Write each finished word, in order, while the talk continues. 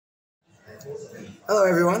Hello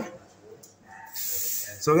everyone.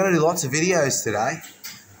 So we're going to do lots of videos today,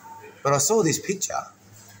 but I saw this picture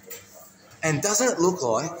and doesn't it look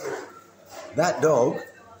like that dog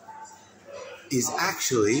is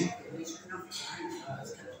actually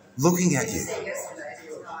looking at you?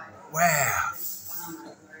 Wow.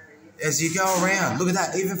 As you go around, look at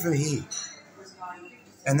that, even from here.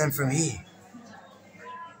 And then from here.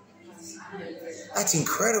 That's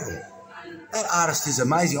incredible. That artist is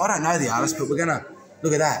amazing. I don't know the artist, but we're going to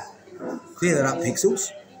look at that. Clear that up,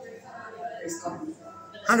 Pikxles.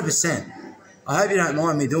 100%. I hope you don't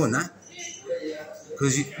mind me doing that.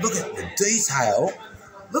 Because you look at the detail.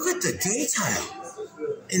 Look at the detail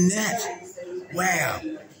in that. Wow.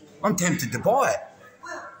 I'm tempted to buy it.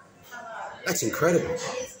 That's incredible.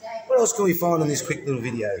 What else can we find in this quick little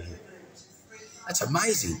video here? That's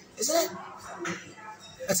amazing, isn't it?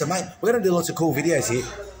 That's amazing. We're going to do lots of cool videos here,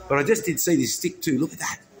 but I just did see this stick too. Look at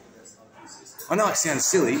that. I know it sounds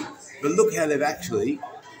silly, but look how they've actually,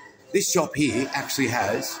 this shop here actually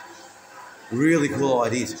has really cool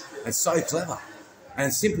ideas. It's so clever. And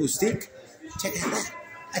a simple stick. Check out that.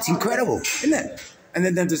 That's incredible, isn't it? And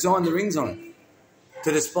then they've designed the rings on it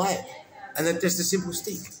to display it. And then just a simple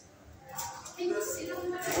stick.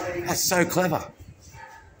 That's so clever.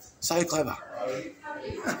 So clever.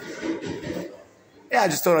 Yeah, I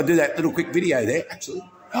just thought I'd do that little quick video there, actually.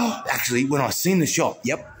 Oh, actually, when I seen the shop,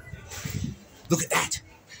 yep. Look at that.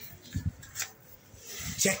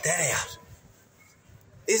 Check that out.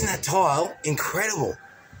 Isn't that tile incredible?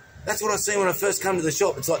 That's what I seen when I first come to the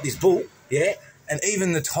shop. It's like this bull, yeah? And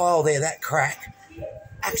even the tile there, that crack,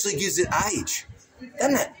 actually gives it age,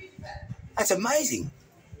 doesn't it? That's amazing.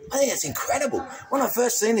 I think that's incredible. When I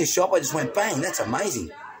first seen this shop, I just went, bang, that's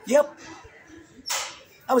amazing. Yep.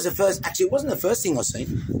 That was the first, actually, it wasn't the first thing I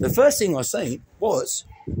seen. The first thing I seen was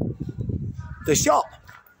the shop.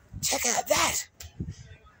 Check out that.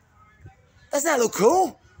 Doesn't that look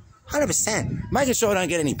cool? 100%. Making sure I don't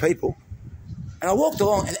get any people. And I walked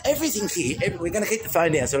along and everything here, we're going to keep the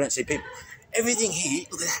phone down so I don't see people. Everything here,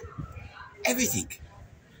 look at that. Everything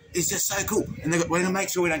is just so cool. And we're going to make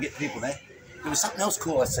sure we don't get people there. There was something else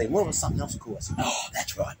cool I seen. What was something else cool I seen? Oh,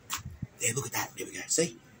 that's right. There, look at that. There we go.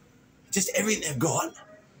 See? Just everything they've got.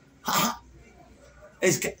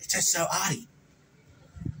 It's just so arty.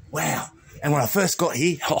 Wow. And when I first got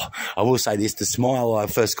here, I will say this, the smile I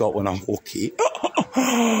first got when I walked here.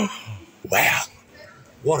 Wow.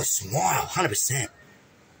 What a smile. 100%.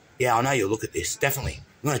 Yeah, I know you'll look at this. Definitely.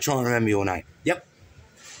 I'm going to try and remember your name. Yep.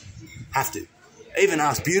 Have to. Even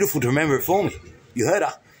asked Beautiful to remember it for me. You heard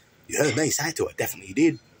her. You heard me say it to her. Definitely you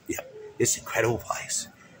did. Yep. It's an incredible place.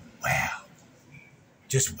 Wow.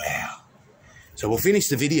 Just wow. So we'll finish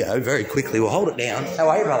the video very quickly. We'll hold it down. How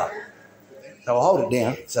are you, brother? So we'll hold it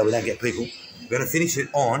down so we don't get people. We're going to finish it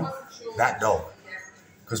on that dog.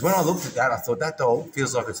 Because when I looked at that, I thought that dog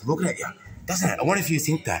feels like it's looking at you. Doesn't it? I wonder if you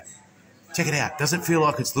think that. Check it out. Does it feel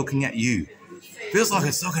like it's looking at you? Feels like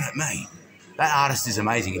it's looking at me. That artist is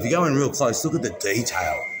amazing. If you go in real close, look at the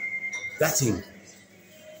detail. That's him.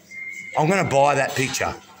 I'm going to buy that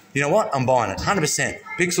picture. You know what? I'm buying it. 100%.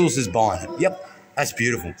 Pikxles is buying it. Yep. That's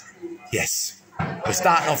beautiful. Yes. We're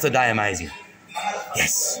starting off the day amazing.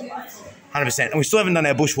 Yes. 100%. And we still haven't done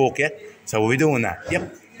our bushwalk yet, so we'll be doing that.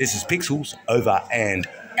 Yep. This is Pikxles over and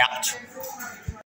out.